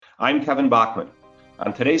I'm Kevin Bachman.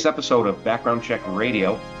 On today's episode of Background Check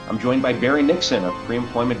Radio, I'm joined by Barry Nixon of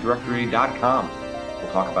PreEmploymentDirectory.com.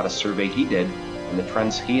 We'll talk about a survey he did and the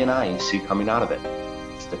trends he and I see coming out of it.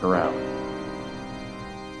 Stick around.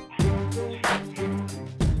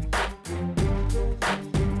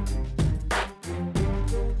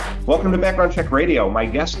 Welcome to Background Check Radio. My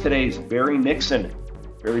guest today is Barry Nixon.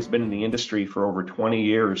 Barry's been in the industry for over 20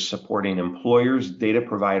 years, supporting employers, data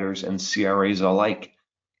providers, and CRAs alike.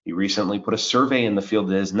 He recently put a survey in the field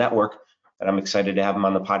to his network, and I'm excited to have him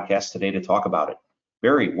on the podcast today to talk about it.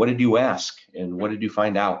 Barry, what did you ask, and what did you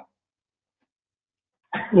find out?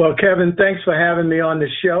 Well, Kevin, thanks for having me on the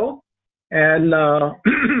show. And our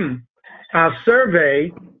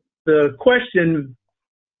survey, the question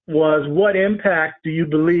was, what impact do you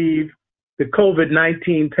believe the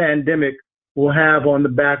COVID-19 pandemic will have on the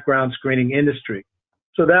background screening industry?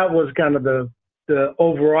 So that was kind of the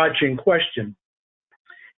overarching question.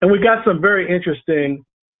 And we got some very interesting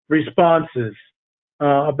responses.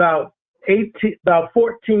 About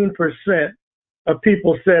 14% of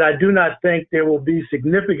people said, I do not think there will be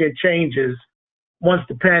significant changes once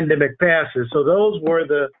the pandemic passes. So those were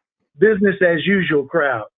the business as usual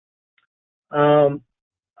crowd.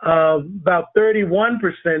 About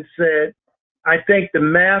 31% said, I think the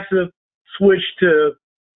massive switch to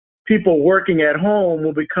people working at home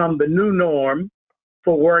will become the new norm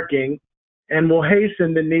for working and will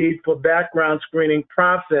hasten the need for background screening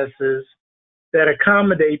processes that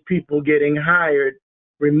accommodate people getting hired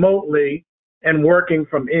remotely and working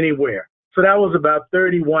from anywhere. So that was about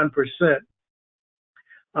 31%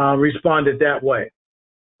 responded that way.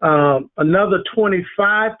 Another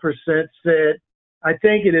 25% said, I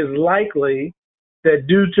think it is likely that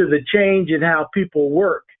due to the change in how people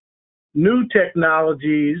work, new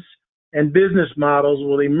technologies and business models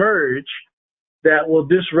will emerge that will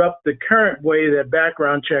disrupt the current way that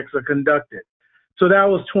background checks are conducted. So that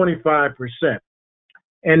was 25%.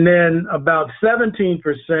 And then about 17%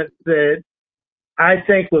 said, I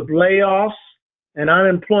think with layoffs and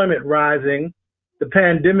unemployment rising, the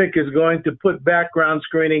pandemic is going to put background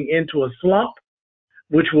screening into a slump,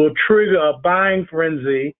 which will trigger a buying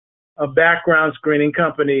frenzy of background screening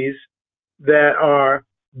companies that are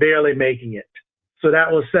barely making it. So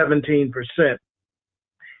that was 17%.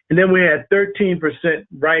 And then we had 13%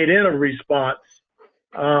 write in a response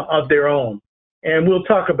of their own. And we'll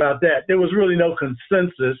talk about that. There was really no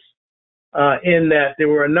consensus in that. There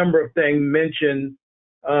were a number of things mentioned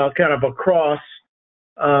kind of across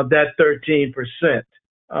that 13%.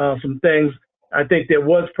 Some things, I think there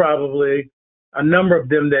was probably a number of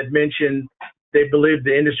them that mentioned they believed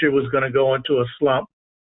the industry was going to go into a slump.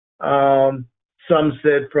 Some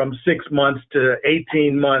said from 6 months to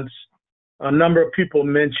 18 months. A number of people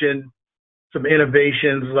mentioned some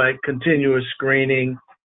innovations like continuous screening,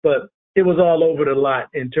 but it was all over the lot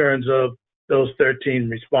in terms of those 13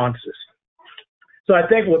 responses. So I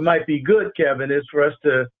think what might be good, Kevin, is for us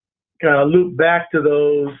to kind of loop back to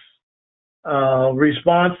those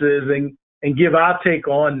responses and give our take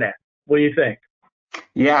on that. What do you think?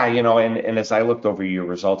 Yeah, and as I looked over your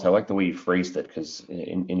results, I like the way you phrased it, because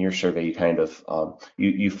in your survey, you kind of,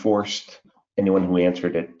 you forced anyone who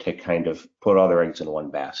answered it to kind of put all their eggs in one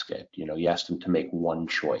basket. You asked them to make one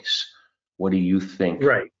choice. What do you think?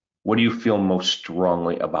 Right. What do you feel most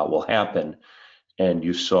strongly about will happen? And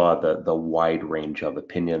you saw the wide range of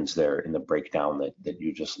opinions there in the breakdown that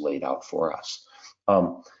you just laid out for us.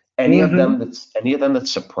 Any of them that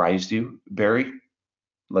surprised you, Barry?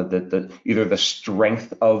 Like either the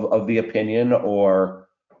strength of the opinion or,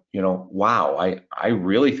 wow, I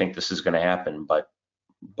really think this is going to happen, but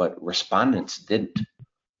respondents didn't.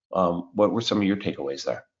 What were some of your takeaways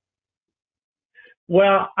there?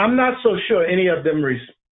 Well, I'm not so sure any of them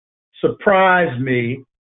surprised me.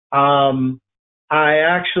 I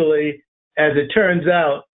actually, as it turns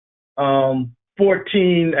out,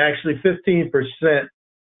 15%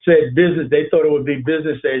 said business. They thought it would be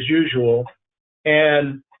business as usual.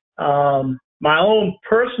 And my own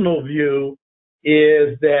personal view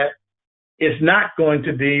is that it's not going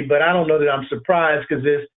to be, but I don't know that I'm surprised, because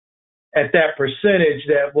it's at that percentage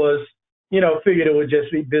that was, figured it would just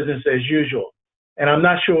be business as usual. And I'm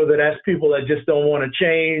not sure that that's people that just don't want to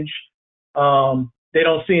change. They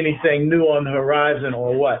don't see anything new on the horizon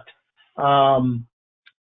or what.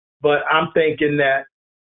 But I'm thinking that,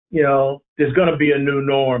 there's going to be a new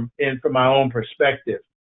norm from my own perspective.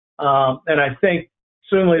 And I think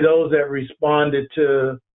certainly those that responded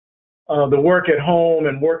to the work at home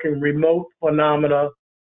and working remote phenomena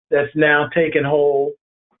that's now taken hold,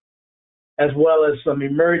 as well as some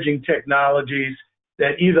emerging technologies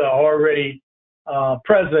that either are already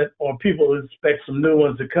present or people expect some new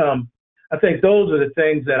ones to come. I think those are the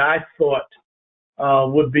things that I thought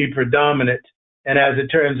would be predominant. And as it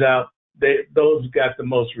turns out, those got the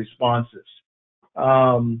most responses.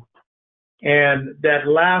 And that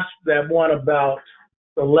one about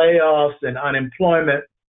the layoffs and unemployment,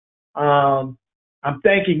 I'm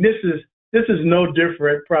thinking this is no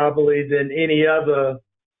different probably than any other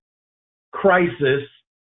crisis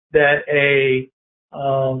that a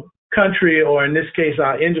country, or in this case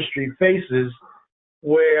our industry, faces,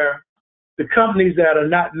 where the companies that are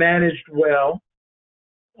not managed well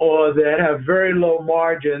or that have very low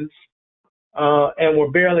margins and we're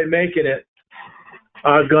barely making it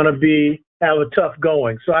are going to have a tough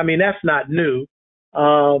going. So I mean, that's not new,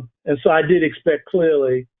 and so I did expect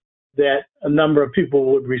clearly that a number of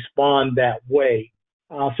people would respond that way.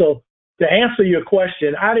 So to answer your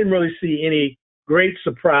question, I didn't really see any great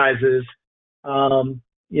surprises,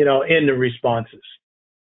 in the responses.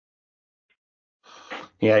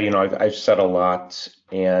 Yeah, I've said a lot,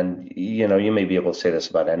 and you may be able to say this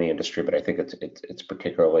about any industry, but I think it's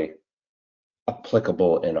particularly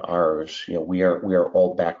applicable in ours. We are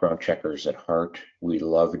all background checkers at heart. We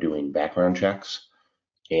love doing background checks,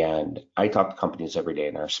 and I talk to companies every day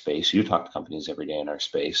in our space. You talk to companies every day in our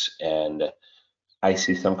space, and I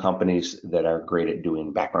see some companies that are great at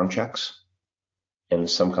doing background checks, and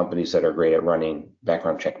some companies that are great at running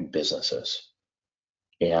background check businesses,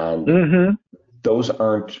 and those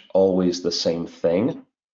aren't always the same thing.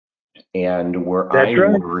 And where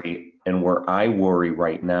I worry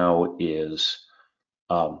right now is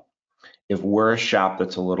if we're a shop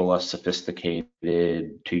that's a little less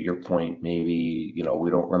sophisticated, to your point, maybe we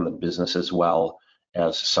don't run the business as well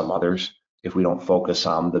as some others. If we don't focus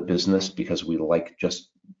on the business because we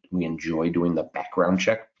enjoy doing the background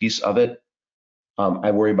check piece of it, I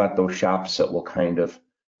worry about those shops that will kind of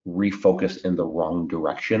refocus in the wrong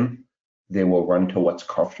direction. They will run to what's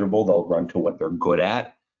comfortable. They'll run to what they're good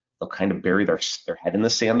at. They'll kind of bury their head in the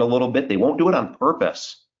sand a little bit. They won't do it on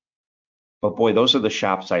purpose. But boy, those are the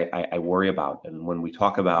shops I worry about. And when we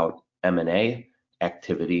talk about M&A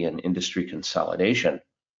activity and industry consolidation,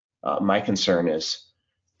 my concern is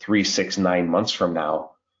 3, 6, 9 months from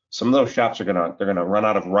now, some of those shops they're gonna run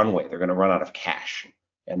out of runway. They're gonna run out of cash,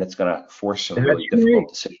 and it's gonna force some really difficult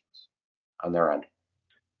decisions on their end.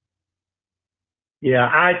 Yeah,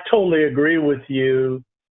 I totally agree with you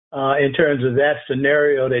in terms of that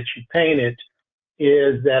scenario that you painted.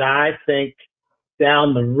 Is that I think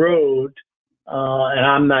down the road, and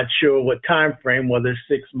I'm not sure what time frame, whether it's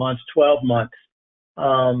 6 months, 12 months,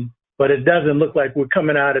 but it doesn't look like we're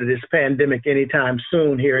coming out of this pandemic anytime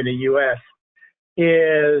soon here in the U.S.,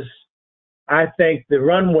 is I think the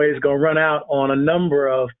runway is going to run out on a number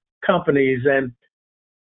of companies, and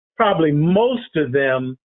probably most of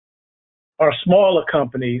them are smaller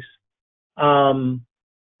companies.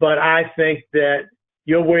 But I think that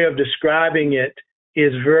your way of describing it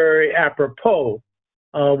is very apropos,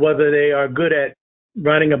 whether they are good at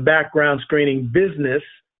running a background screening business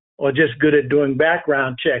or just good at doing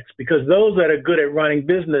background checks, because those that are good at running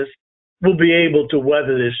business will be able to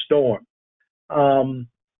weather this storm.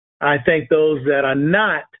 I think those that are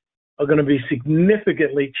not are going to be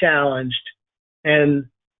significantly challenged. And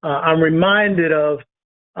I'm reminded of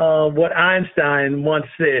what Einstein once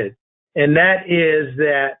said, and that is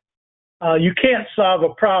that you can't solve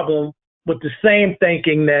a problem with the same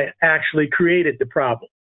thinking that actually created the problem.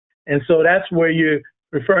 And so that's where you're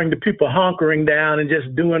referring to people hunkering down and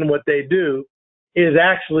just doing what they do is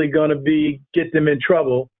actually going to get them in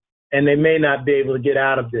trouble, and they may not be able to get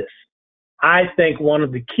out of this. I think one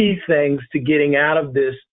of the key things to getting out of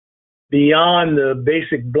this, beyond the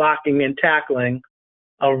basic blocking and tackling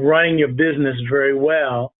of running your business very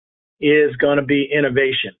well, is going to be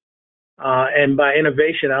innovation. And by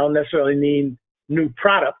innovation, I don't necessarily mean new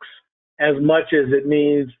products as much as it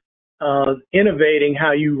means innovating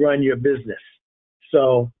how you run your business.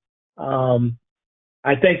 So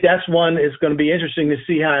I think that's one. It's going to be interesting to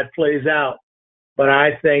see how it plays out. But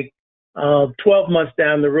I think 12 months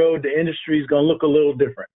down the road, the industry is going to look a little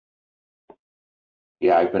different.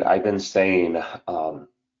 Yeah, I've been saying,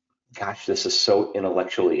 gosh, this is so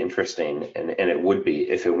intellectually interesting, and it would be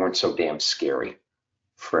if it weren't so damn scary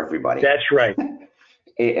for everybody. That's right.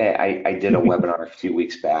 I did a webinar a few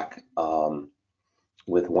weeks back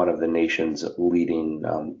with one of the nation's leading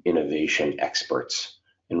innovation experts,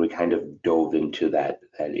 and we kind of dove into that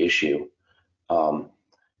issue. And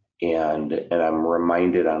I'm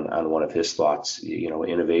reminded on one of his thoughts,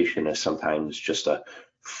 innovation is sometimes just a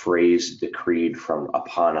phrase decreed from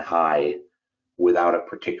upon high without a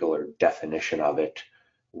particular definition of it,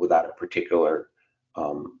 without a particular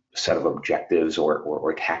set of objectives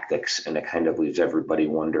or tactics, and it kind of leaves everybody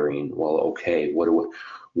wondering, well, okay, what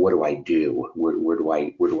do I do? Where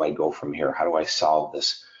do I go from here? How do I solve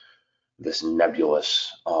this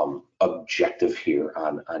nebulous objective here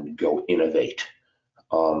on go innovate?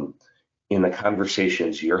 In the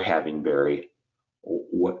conversations you're having, Barry,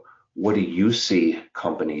 what do you see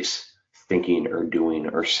companies thinking or doing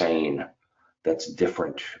or saying that's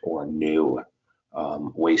different or new,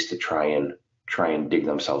 ways to try and dig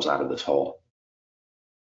themselves out of this hole?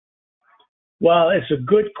 Well, it's a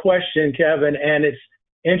good question, Kevin, and it's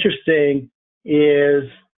interesting. Is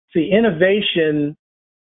see, innovation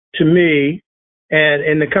to me, and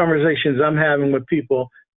in the conversations I'm having with people,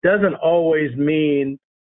 doesn't always mean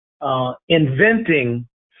inventing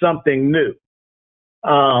something new.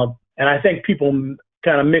 And I think people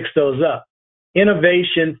kind of mix those up.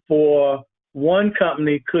 Innovation for one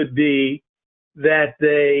company could be that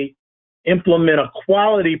they implement a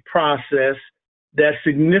quality process that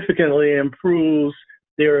significantly improves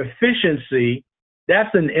their efficiency.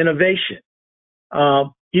 That's an innovation.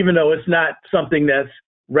 Even though it's not something that's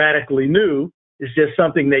radically new, it's just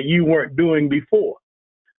something that you weren't doing before.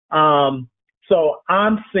 So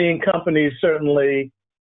I'm seeing companies certainly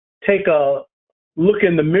take a look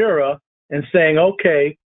in the mirror and saying,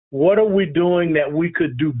 okay, what are we doing that we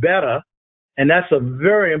could do better? And that's a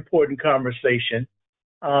very important conversation.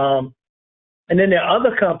 And then there are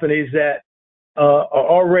other companies that are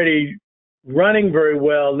already running very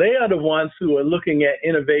well. They are the ones who are looking at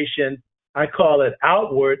innovation, I call it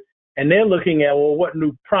outward, and they're looking at, well, what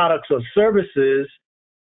new products or services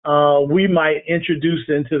we might introduce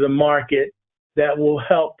into the market that will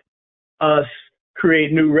help us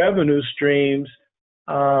create new revenue streams.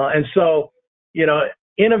 And so,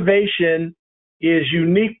 innovation is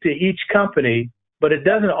unique to each company, but it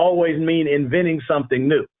doesn't always mean inventing something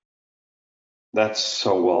new. That's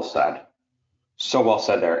so well said. So well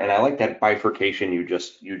said there. And I like that bifurcation you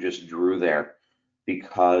just drew there,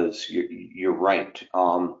 because you're right.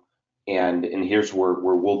 And here's where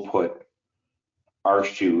we'll put our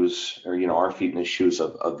shoes, or our feet in the shoes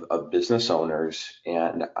of business owners.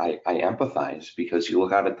 And I empathize, because you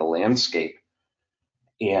look out at the landscape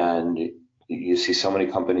and you see so many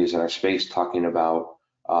companies in our space talking about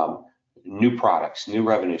new products, new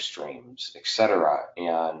revenue streams, et cetera.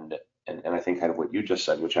 And I think kind of what you just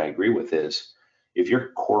said, which I agree with, is if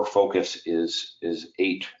your core focus is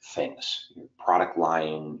 8 things, your product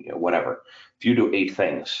line, whatever, if you do 8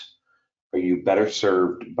 things, are you better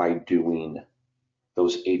served by doing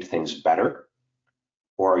those 8 things better?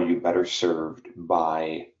 Or are you better served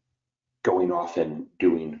by going off and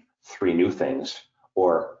doing 3 new things,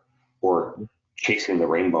 or chasing the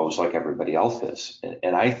rainbows like everybody else is?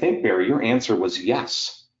 And I think, Barry, your answer was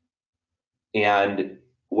yes. And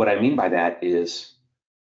what I mean by that is,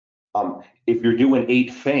 if you're doing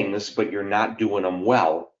 8 things, but you're not doing them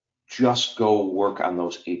well, just go work on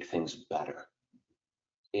those 8 things better.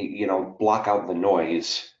 Block out the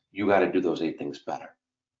noise. You got to do those 8 things better.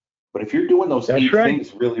 But if you're doing those That's 8 right.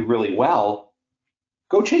 things really, really well,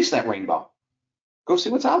 go chase that rainbow. Go see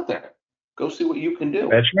what's out there. Go see what you can do.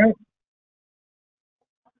 That's right.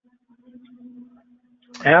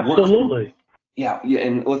 Absolutely. Yeah,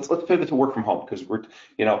 and let's pivot to work from home, because we're,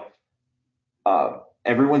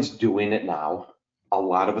 everyone's doing it now. A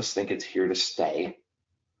lot of us think it's here to stay.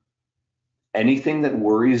 Anything that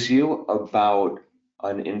worries you about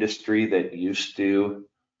an industry that used to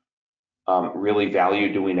really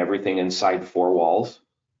value doing everything inside 4 walls,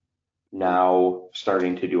 now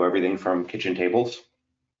starting to do everything from kitchen tables?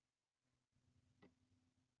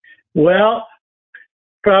 Well,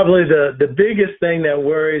 probably the biggest thing that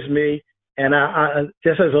worries me, and I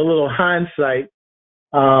just as a little hindsight,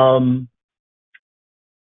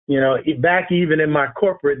 back even in my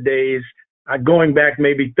corporate days, going back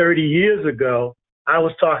maybe 30 years ago, I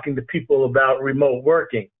was talking to people about remote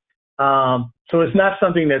working. So it's not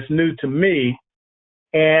something that's new to me.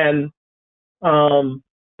 And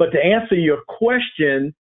but to answer your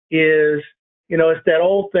question is, it's that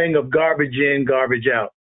old thing of garbage in, garbage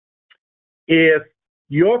out. If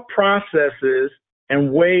your processes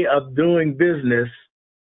and way of doing business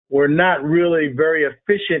were not really very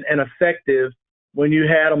efficient and effective when you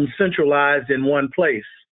had them centralized in one place,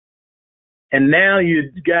 and now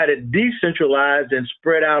you got it decentralized and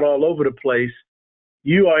spread out all over the place,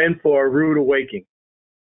 you are in for a rude awakening.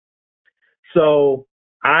 So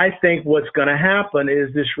I think what's going to happen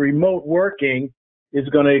is this remote working is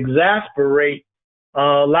going to exacerbate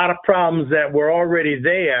a lot of problems that were already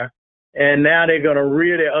there, and now they're going to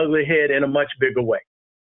rear their ugly head in a much bigger way.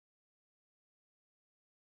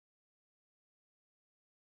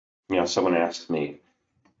 Someone asked me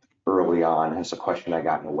early on as a question I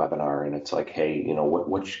got in a webinar, and it's like, hey,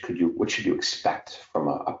 what should you expect from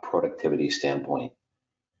a productivity standpoint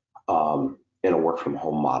in a work from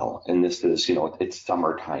home model? And this is, it's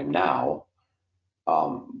summertime now,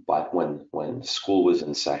 but when school was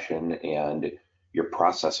in session and your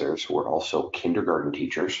processors were also kindergarten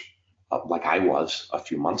teachers, like I was a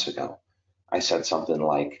few months ago, I said something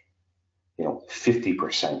like,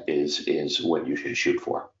 50% is what you should shoot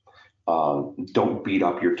for. Don't beat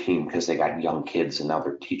up your team because they got young kids and now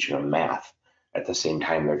they're teaching them math at the same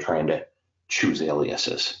time they're trying to choose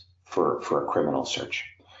aliases for a criminal search.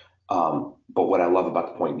 But what I love about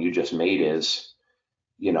the point you just made is,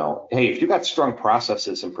 hey, if you got strong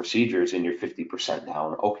processes and procedures and you're 50%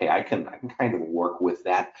 down, okay, I can kind of work with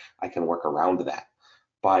that. I can work around that.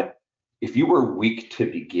 But if you were weak to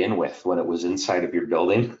begin with when it was inside of your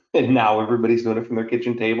building and now everybody's doing it from their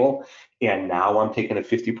kitchen table and now I'm taking a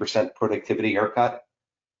 50% productivity haircut,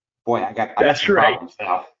 boy, I got some problems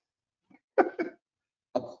now.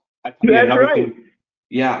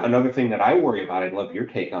 Another thing that I worry about, I'd love your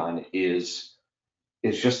take on, is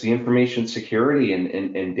just the information security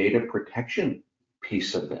and data protection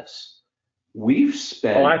piece of this. We've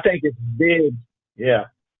spent. I think it's big. Yeah.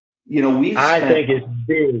 I think it's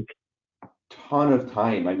big. Ton of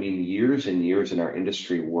time, years and years in our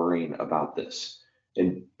industry worrying about this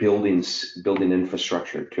and building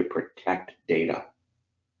infrastructure to protect data.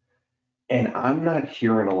 And I'm not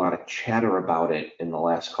hearing a lot of chatter about it in the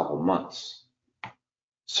last couple months.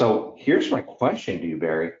 So here's my question to you,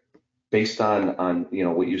 Barry, based on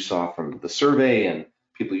what you saw from the survey and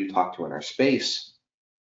people you talked to in our space.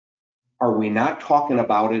 Are we not talking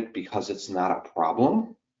about it because it's not a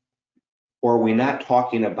problem? Or are we not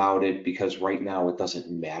talking about it because right now it doesn't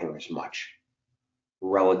matter as much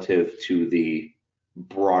relative to the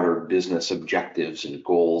broader business objectives and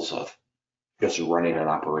goals of just running an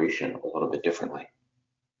operation a little bit differently?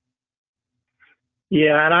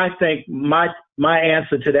 Yeah, and I think my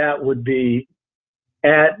answer to that would be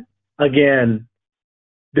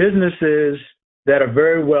businesses that are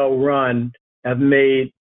very well run have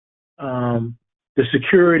made the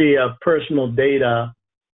security of personal data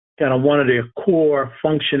kind of one of their core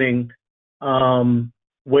functioning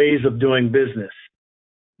ways of doing business.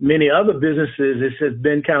 Many other businesses, this has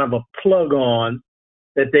been kind of a plug on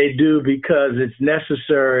that they do because it's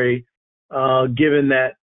necessary, given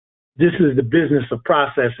that this is the business of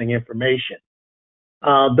processing information.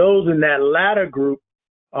 Those in that latter group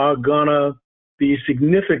are gonna be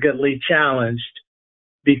significantly challenged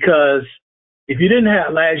because if you didn't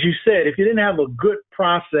have, as you said, if you didn't have a good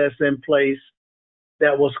process in place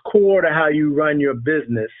that was core to how you run your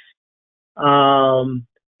business,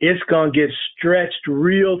 it's going to get stretched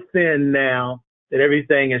real thin now that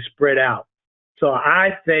everything is spread out. So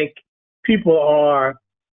I think people are,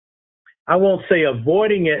 I won't say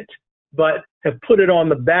avoiding it, but have put it on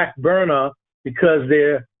the back burner because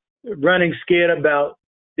they're running scared about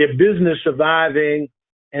their business surviving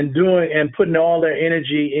and putting all their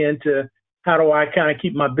energy into how do I kind of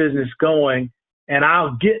keep my business going. And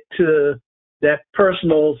I'll get to that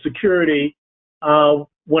personal security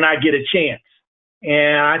when I get a chance.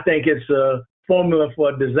 And I think it's a formula for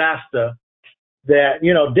a disaster that,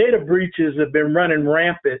 data breaches have been running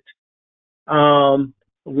rampant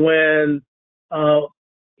when,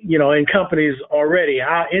 in companies already.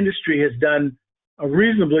 Our industry has done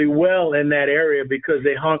reasonably well in that area because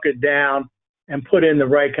they hunkered down and put in the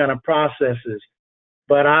right kind of processes.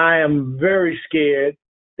 But I am very scared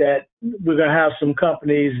that we're going to have some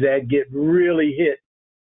companies that get really hit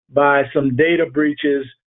by some data breaches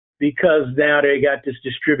because now they got this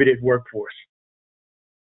distributed workforce.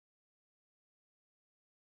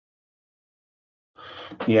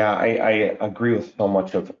 Yeah, I agree with so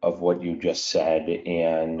much of what you just said.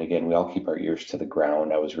 And again, we all keep our ears to the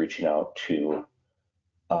ground. I was reaching out to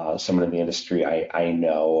someone in the industry I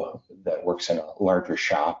know that works in a larger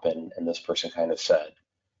shop, and this person kind of said,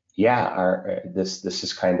 yeah, this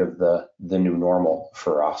is kind of the new normal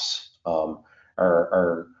for us.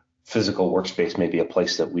 Our physical workspace may be a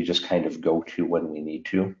place that we just kind of go to when we need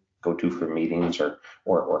to go to for meetings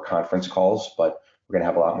or conference calls, but we're going to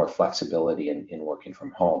have a lot more flexibility in working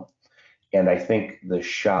from home. And I think the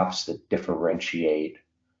shops that differentiate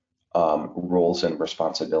roles and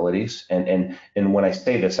responsibilities, and when I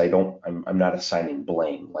say this, I'm not assigning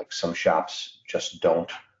blame. Like some shops just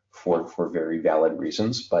don't for very valid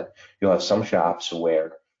reasons, but you'll have some shops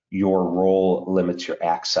where your role limits your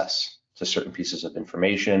access to certain pieces of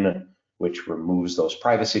information, which removes those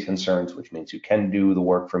privacy concerns, which means you can do the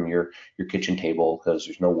work from your kitchen table because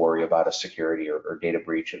there's no worry about a security or data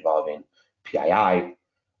breach involving PII.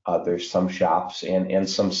 There's some shops and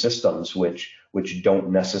some systems which don't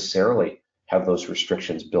necessarily have those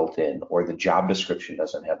restrictions built in, or the job description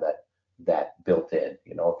doesn't have that built in.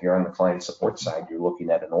 You know, if you're on the client support side, you're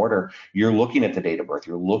looking at an order, you're looking at the date of birth,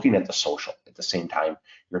 you're looking at the social at the same time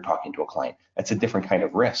you're talking to a client. That's a different kind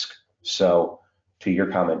of risk. So to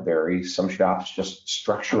your comment, Barry, some shops just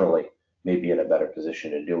structurally may be in a better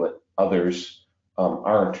position to do it. Others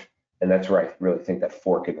aren't. And that's where I really think that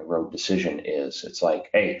fork in the road decision is. It's like,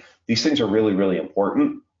 hey, these things are really, really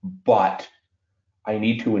important, but I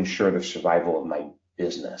need to ensure the survival of my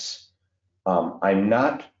business. I'm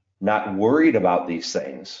not worried about these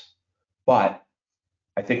things, but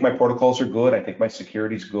I think my protocols are good. I think my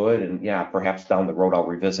security's good. And yeah, perhaps down the road, I'll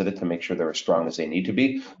revisit it to make sure they're as strong as they need to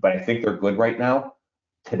be. But I think they're good right now.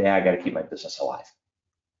 Today, I got to keep my business alive.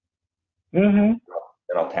 Mm-hmm. And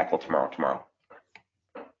I'll tackle tomorrow.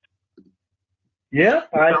 Yeah,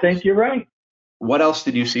 I think you're right. What else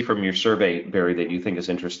did you see from your survey, Barry, that you think is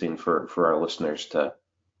interesting for our listeners to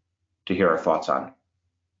hear our thoughts on?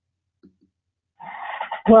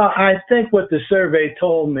 Well, I think what the survey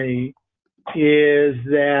told me is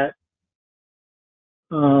that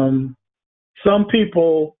some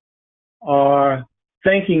people are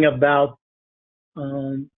thinking about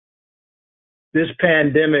this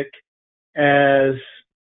pandemic as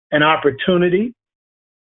an opportunity,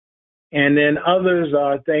 and then others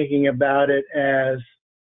are thinking about it as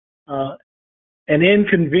an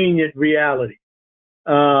inconvenient reality.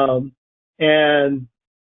 And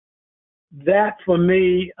that, for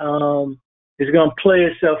me, is going to play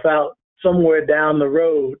itself out somewhere down the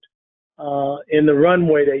road in the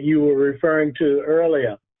runway that you were referring to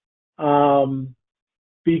earlier.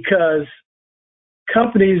 Because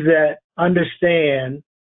companies that understand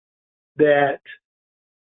that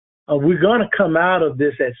we're going to come out of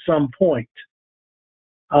this at some point,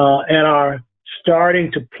 and are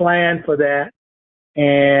starting to plan for that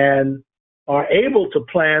and are able to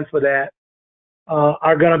plan for that,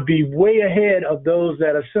 are going to be way ahead of those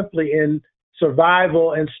that are simply in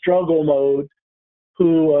survival and struggle mode,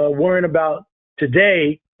 who are worrying about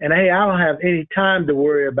today, and hey, I don't have any time to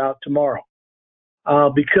worry about tomorrow,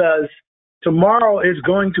 because tomorrow is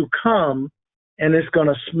going to come and it's going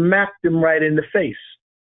to smack them right in the face.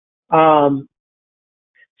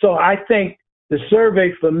 So I think the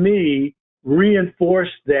survey for me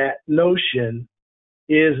reinforced that notion,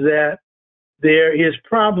 is that there is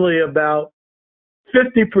probably about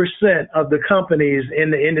 50% of the companies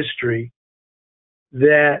in the industry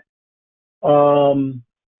that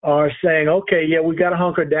are saying, okay, yeah, we got to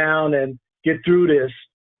hunker down and get through this,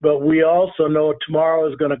 but we also know tomorrow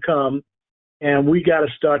is going to come and we got to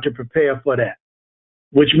start to prepare for that,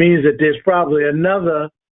 which means that there's probably another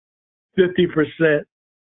 50%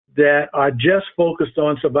 that are just focused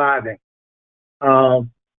on surviving.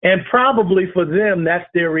 And probably for them, that's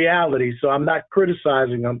their reality. So I'm not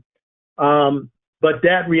criticizing them. But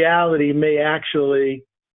that reality may actually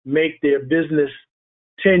make their business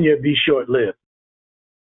tenure be short-lived.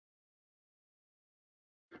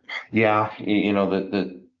 Yeah, you know,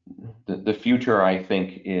 the future, I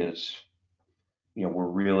think, is, you know, we're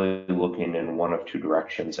really looking in one of two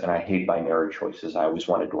directions, and I hate binary choices. I always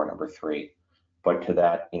wanted door number three, but to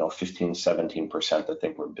that, you know, 15, 17% that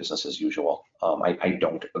think we're business as usual. I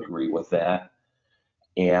don't agree with that.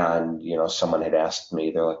 And, you know, someone had asked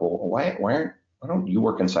me, they're like, well, why don't you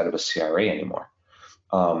work inside of a CRA anymore?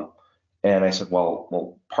 And I said,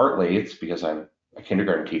 well, partly it's because I'm a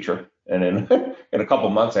kindergarten teacher, and in in a couple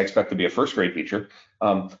of months I expect to be a first grade teacher.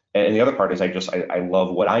 And the other part is I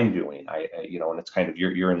love what I'm doing. You know, and it's kind of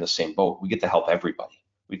you're in the same boat. We get to help everybody.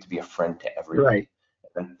 We get to be a friend to everybody. Right.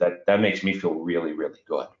 And that makes me feel really, really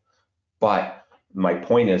good. But my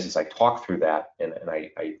point is I talk through that, and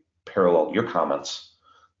I parallel your comments.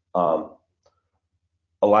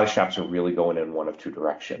 A lot of shops are really going in one of two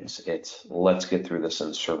directions. It's let's get through this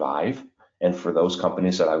and survive. And for those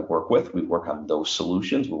companies that I work with, we work on those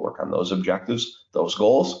solutions, we work on those objectives, those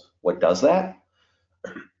goals. What does that?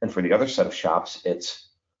 And for the other set of shops, it's,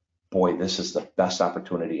 boy, this is the best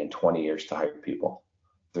opportunity in 20 years to hire people.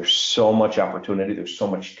 There's so much opportunity. There's so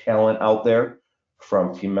much talent out there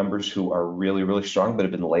from team members who are really, really strong, but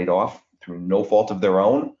have been laid off through no fault of their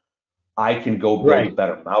own. I can go build a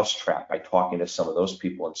better mousetrap by talking to some of those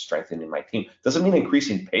people and strengthening my team. Doesn't mean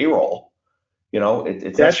increasing payroll. You know,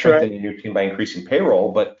 it's not strengthening your team by increasing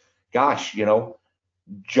payroll, but gosh, you know,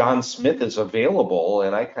 John Smith is available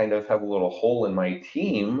and I kind of have a little hole in my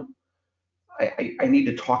team. I need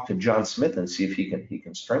to talk to John Smith and see if he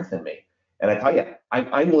can strengthen me. And I tell you,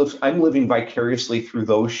 I'm living vicariously through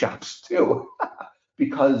those shops too,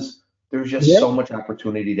 because there's just so much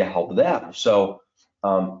opportunity to help them. So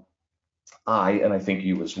And I think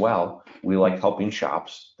you as well, we like helping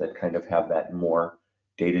shops that kind of have that more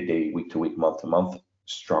day-to-day, week-to-week, month-to-month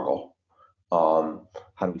struggle. How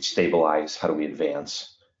do we stabilize? How do we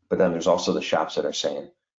advance? But then there's also the shops that are saying,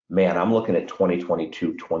 man, I'm looking at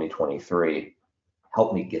 2022, 2023.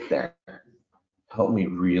 Help me get there. Help me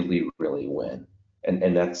really, really win.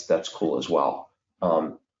 And that's cool as well.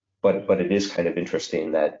 But it is kind of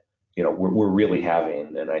interesting that, we're really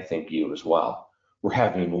having, and I think you as well, we're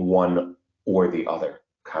having one or the other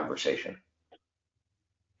conversation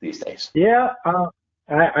these days. Yeah,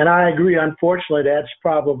 I agree. Unfortunately, that's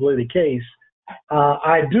probably the case.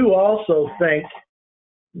 I do also think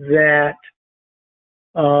that,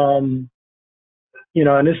 and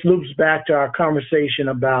this loops back to our conversation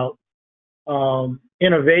about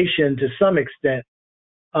innovation to some extent.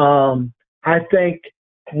 I think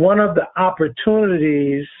one of the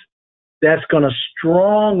opportunities that's going to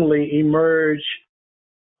strongly emerge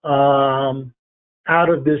out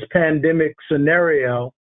of this pandemic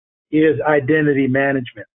scenario is identity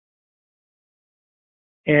management.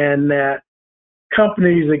 And that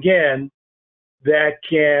companies, again, that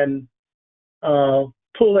can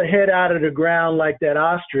pull a head out of the ground like that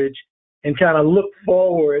ostrich and kind of look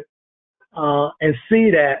forward and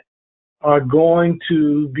see that are going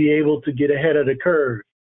to be able to get ahead of the curve.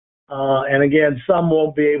 And again, some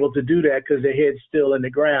won't be able to do that because their head's still in the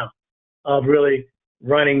ground of really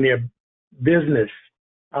running their business.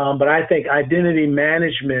 But I think identity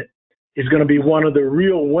management is going to be one of the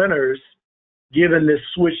real winners given this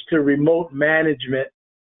switch to remote management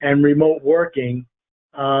and remote working.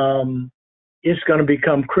 It's going to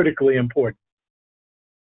become critically important.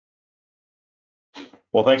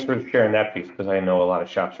 Well, thanks for sharing that piece, because I know a lot of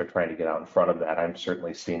shops are trying to get out in front of that. I'm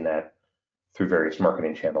certainly seeing that through various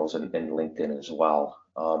marketing channels and LinkedIn as well.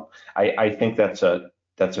 I think that's a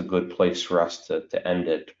good place for us to end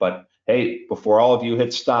it. But hey, before all of you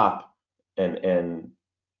hit stop and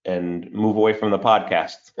move away from the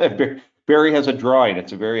podcast, Barry has a drawing.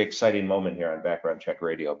 It's a very exciting moment here on Background Check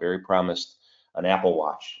Radio. Barry promised an Apple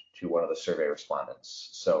Watch to one of the survey respondents.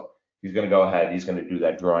 So he's going to go ahead. He's going to do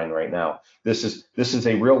that drawing right now. This is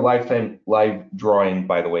a real live drawing,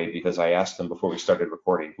 by the way, because I asked him before we started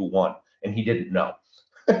recording who won, and he didn't know.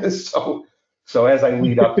 So as I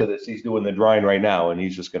lead up to this, he's doing the drawing right now, and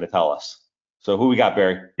he's just going to tell us. So who we got,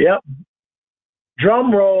 Barry? Yep.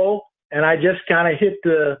 Drum roll, and I just kind of hit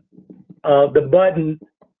the button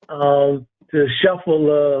to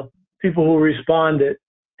shuffle people who responded,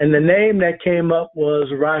 and the name that came up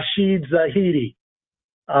was Rashid Zahidi.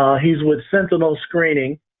 He's with Sentinel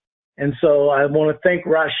Screening. And so I want to thank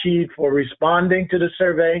Rashid for responding to the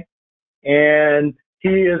survey. And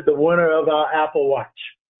he is the winner of our Apple Watch.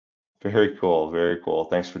 Very cool. Very cool.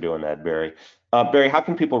 Thanks for doing that, Barry. Barry, how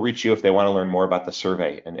can people reach you if they want to learn more about the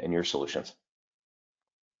survey and your solutions?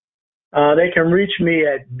 They can reach me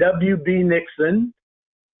at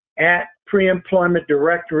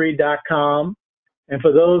wbnixon@preemploymentdirectory.com. And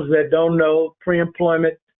for those that don't know,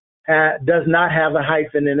 pre-employment does not have a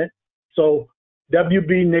hyphen in it. So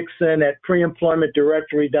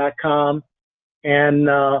wbnixon@preemploymentdirectory.com. And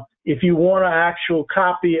if you want an actual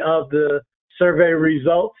copy of the survey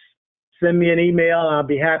results, send me an email. I'll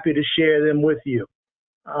be happy to share them with you.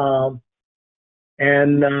 My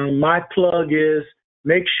plug is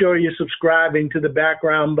make sure you're subscribing to the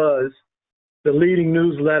Background Buzz, the leading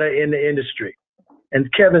newsletter in the industry. And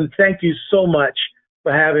Kevin, thank you so much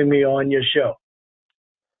for having me on your show.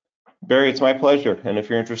 Barry, it's my pleasure. And if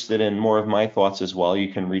you're interested in more of my thoughts as well,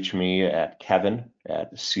 you can reach me at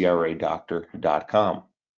kevin@cradoctor.com.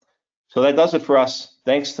 So that does it for us.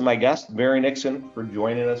 Thanks to my guest, Barry Nixon, for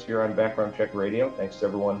joining us here on Background Check Radio. Thanks to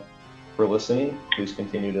everyone for listening. Please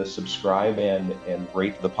continue to subscribe and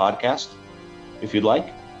rate the podcast if you'd like.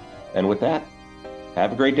 And with that,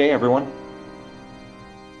 have a great day, everyone.